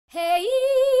Hey!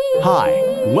 Hi,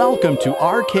 welcome to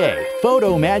RK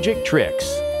Photo Magic Tricks.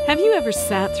 Have you ever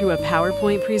sat through a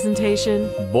PowerPoint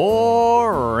presentation?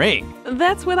 Boring.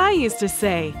 That's what I used to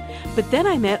say. But then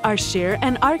I met Arshir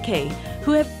and RK,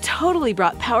 who have totally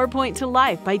brought PowerPoint to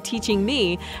life by teaching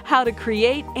me how to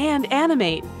create and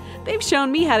animate. They've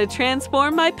shown me how to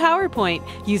transform my PowerPoint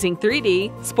using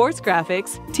 3D, sports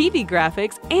graphics, TV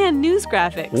graphics, and news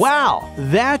graphics. Wow,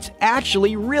 that's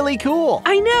actually really cool.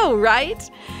 I know,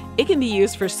 right? It can be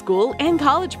used for school and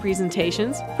college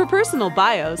presentations, for personal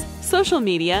bios, social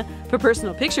media, for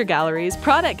personal picture galleries,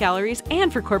 product galleries,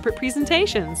 and for corporate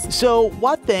presentations. So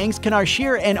what things can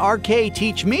Arshir and RK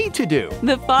teach me to do?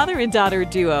 The father and daughter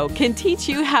duo can teach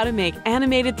you how to make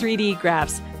animated 3D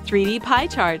graphs, 3D pie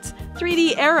charts,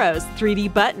 3D arrows,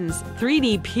 3D buttons,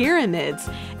 3D pyramids,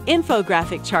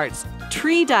 infographic charts,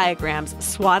 tree diagrams,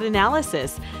 SWOT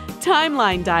analysis,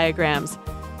 timeline diagrams,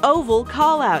 oval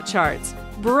call-out charts,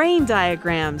 brain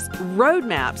diagrams,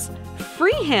 roadmaps,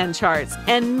 freehand charts,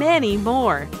 and many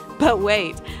more. But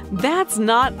wait, that's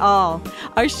not all.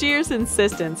 Arshir's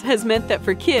insistence has meant that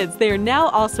for kids, they are now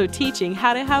also teaching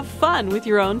how to have fun with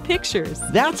your own pictures.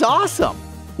 That's awesome.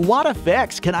 What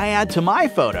effects can I add to my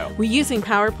photo? Using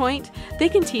PowerPoint, they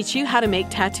can teach you how to make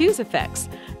tattoos effects,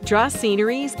 draw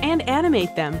sceneries, and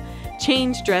animate them.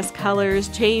 Change dress colors,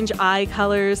 change eye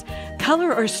colors,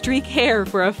 color or streak hair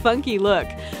for a funky look,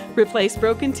 replace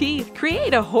broken teeth,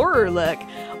 create a horror look,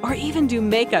 or even do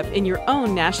makeup in your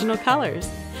own national colors.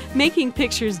 Making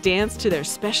pictures dance to their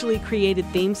specially created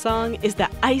theme song is the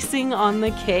icing on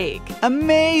the cake.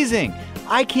 Amazing!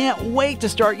 I can't wait to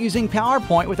start using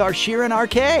PowerPoint with Arshir and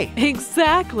RK.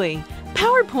 Exactly.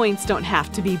 PowerPoints don't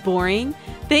have to be boring.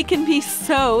 They can be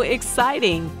so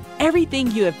exciting.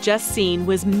 Everything you have just seen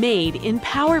was made in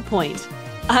PowerPoint.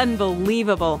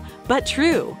 Unbelievable, but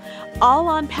true. All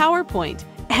on PowerPoint.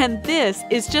 And this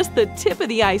is just the tip of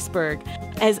the iceberg,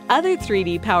 as other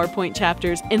 3D PowerPoint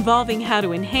chapters involving how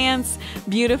to enhance,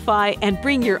 beautify, and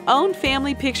bring your own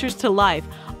family pictures to life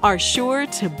are sure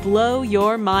to blow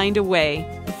your mind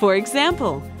away. For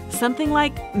example, something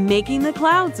like making the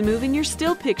clouds move in your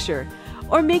still picture,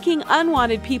 or making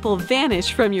unwanted people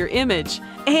vanish from your image,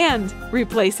 and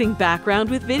replacing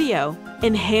background with video,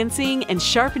 enhancing and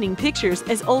sharpening pictures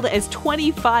as old as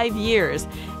 25 years,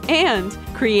 and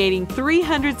creating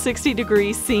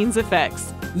 360-degree scenes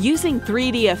effects. Using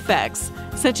 3D effects,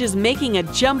 such as making a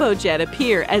jumbo jet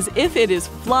appear as if it is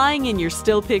flying in your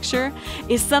still picture,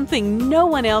 is something no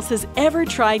one else has ever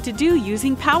tried to do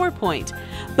using PowerPoint.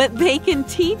 But they can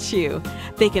teach you.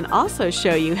 They can also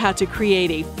show you how to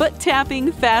create a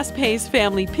foot-tapping, fast-paced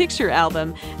family picture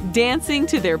album dancing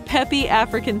to their peppy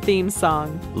African theme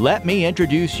song. Let me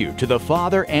introduce you to the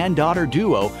father and daughter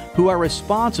duo who are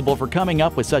responsible for coming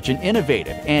up with such an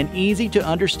innovative and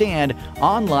easy-to-understand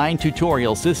online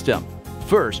tutorial system.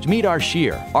 First, meet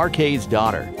Arshir, RK's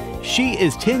daughter. She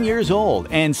is 10 years old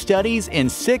and studies in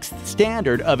 6th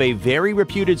standard of a very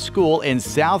reputed school in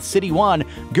South City 1,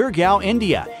 Gurgaon,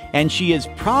 India, and she is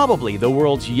probably the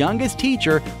world's youngest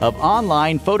teacher of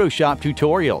online Photoshop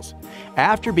tutorials.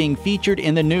 After being featured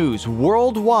in the news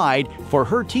worldwide for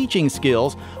her teaching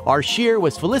skills, Arshir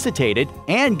was felicitated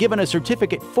and given a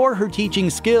certificate for her teaching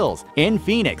skills in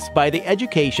Phoenix by the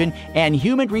Education and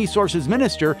Human Resources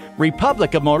Minister,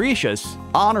 Republic of Mauritius,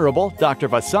 Honorable Dr.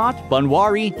 Vasant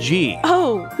Banwari Ji.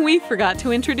 Oh, we forgot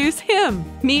to introduce him.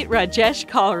 Meet Rajesh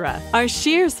Kalra,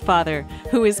 Arshir's father,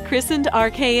 who is christened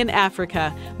RK in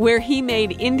Africa, where he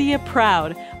made India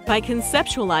proud by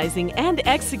conceptualizing and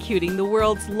executing the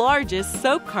world's largest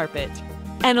soap carpet.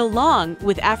 And along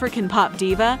with African pop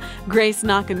diva Grace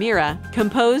Nakamura,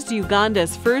 composed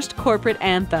Uganda's first corporate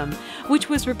anthem, which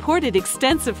was reported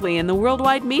extensively in the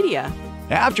worldwide media.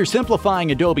 After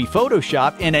simplifying Adobe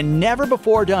Photoshop in a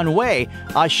never-before-done way,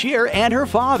 Arshir and her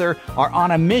father are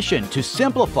on a mission to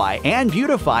simplify and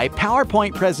beautify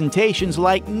PowerPoint presentations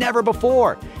like never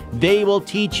before. They will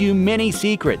teach you many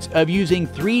secrets of using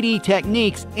 3D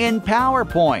techniques in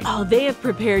PowerPoint. Oh, they have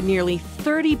prepared nearly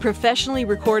 30 professionally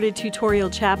recorded tutorial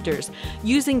chapters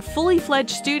using fully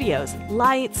fledged studios,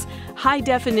 lights,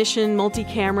 high-definition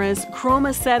multi-cameras,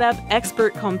 chroma setup,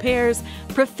 expert compares,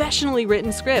 professionally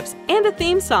written scripts, and a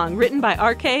theme song written by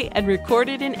RK and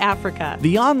recorded in Africa.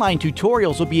 The online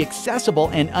tutorials will be accessible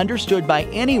and understood by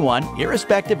anyone,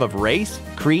 irrespective of race,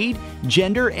 creed,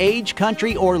 gender, age,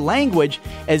 country, or language,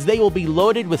 as they will be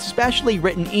loaded with specially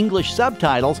written English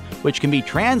subtitles, which can be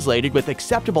translated with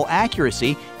acceptable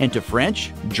accuracy into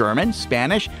French, German,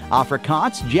 Spanish,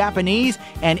 Afrikaans, Japanese,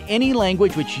 and any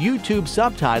language which YouTube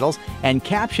subtitles and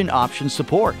caption options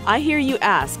support. I hear you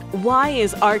ask, why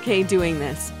is RK doing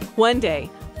this? One day,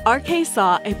 RK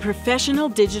saw a professional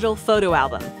digital photo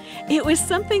album. It was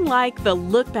something like the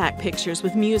look-back pictures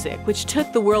with music, which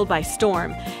took the world by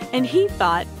storm, and he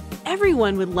thought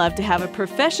everyone would love to have a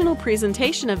professional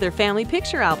presentation of their family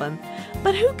picture album.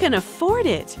 But who can afford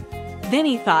it? Then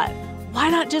he thought,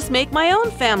 why not just make my own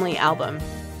family album?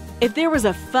 If there was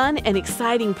a fun and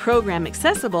exciting program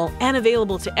accessible and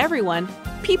available to everyone,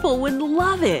 people would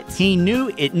love it. He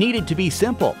knew it needed to be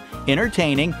simple,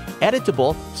 entertaining,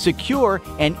 editable, secure,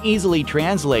 and easily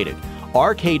translated.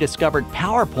 RK discovered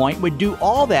PowerPoint would do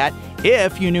all that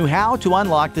if you knew how to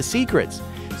unlock the secrets.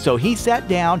 So he sat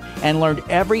down and learned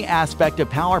every aspect of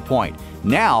PowerPoint.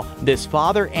 Now, this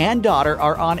father and daughter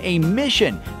are on a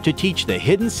mission to teach the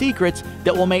hidden secrets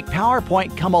that will make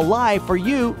PowerPoint come alive for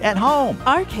you at home.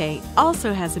 RK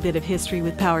also has a bit of history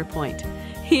with PowerPoint.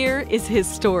 Here is his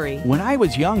story. When I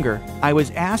was younger, I was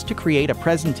asked to create a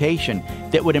presentation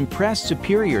that would impress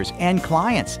superiors and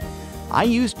clients. I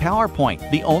used PowerPoint,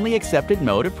 the only accepted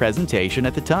mode of presentation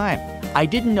at the time. I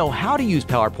didn't know how to use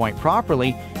PowerPoint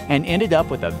properly and ended up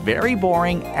with a very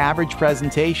boring, average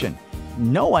presentation.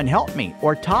 No one helped me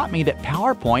or taught me that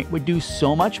PowerPoint would do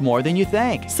so much more than you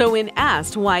think. So when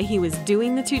asked why he was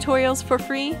doing the tutorials for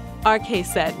free, RK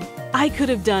said, I could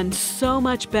have done so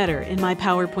much better in my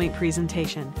PowerPoint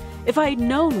presentation if I had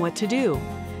known what to do.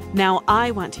 Now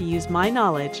I want to use my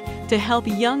knowledge to help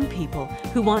young people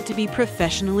who want to be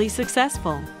professionally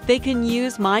successful. They can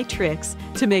use my tricks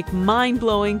to make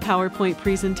mind-blowing PowerPoint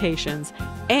presentations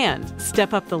and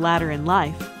step up the ladder in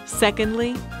life.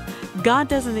 Secondly, God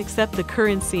doesn't accept the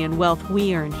currency and wealth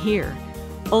we earn here.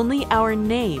 Only our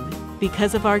name,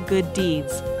 because of our good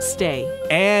deeds, stay.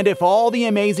 And if all the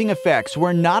amazing effects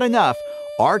were not enough,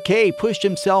 RK pushed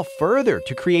himself further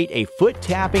to create a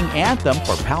foot-tapping anthem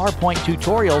for PowerPoint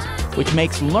tutorials, which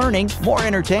makes learning more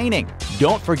entertaining.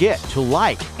 Don't forget to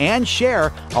like and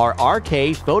share our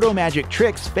RK Photo Magic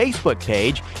Tricks Facebook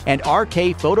page and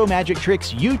RK Photo Magic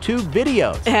Tricks YouTube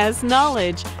videos. As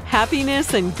knowledge,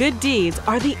 happiness, and good deeds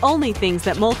are the only things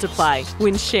that multiply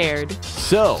when shared.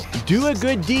 So, do a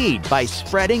good deed by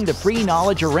spreading the free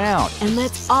knowledge around. And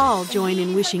let's all join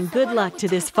in wishing good luck to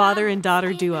this father and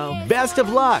daughter duo. Best of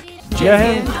luck!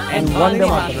 Jai Hind and Vande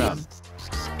Mataram.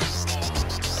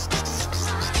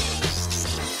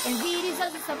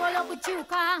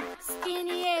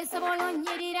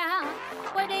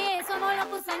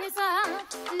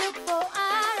 Look for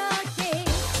RK.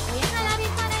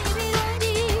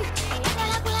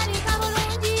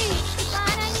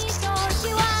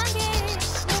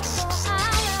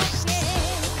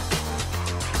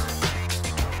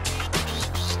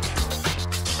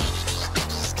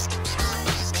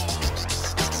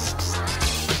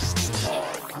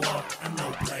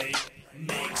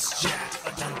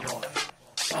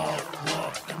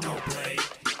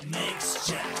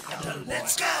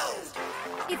 Let's go!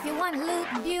 If you want to look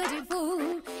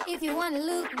beautiful, if you want to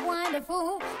look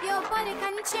wonderful, your body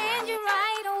can change it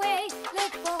right away.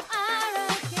 Look for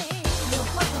RK. Your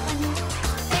photo can look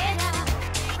better.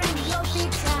 Frame your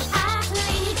picture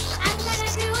happily. I'm gonna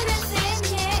do the same,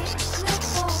 yeah. Look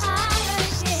for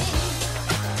RK.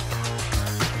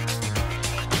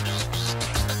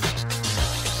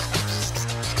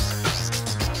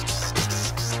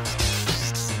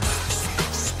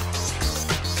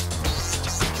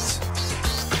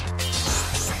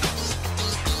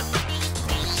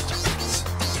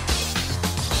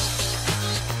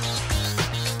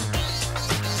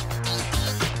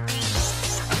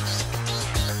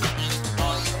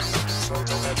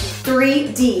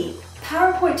 Three-D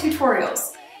PowerPoint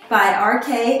tutorials by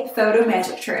RK Photo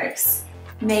Magic Tricks.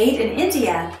 Made in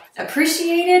India,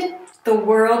 appreciated the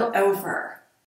world over.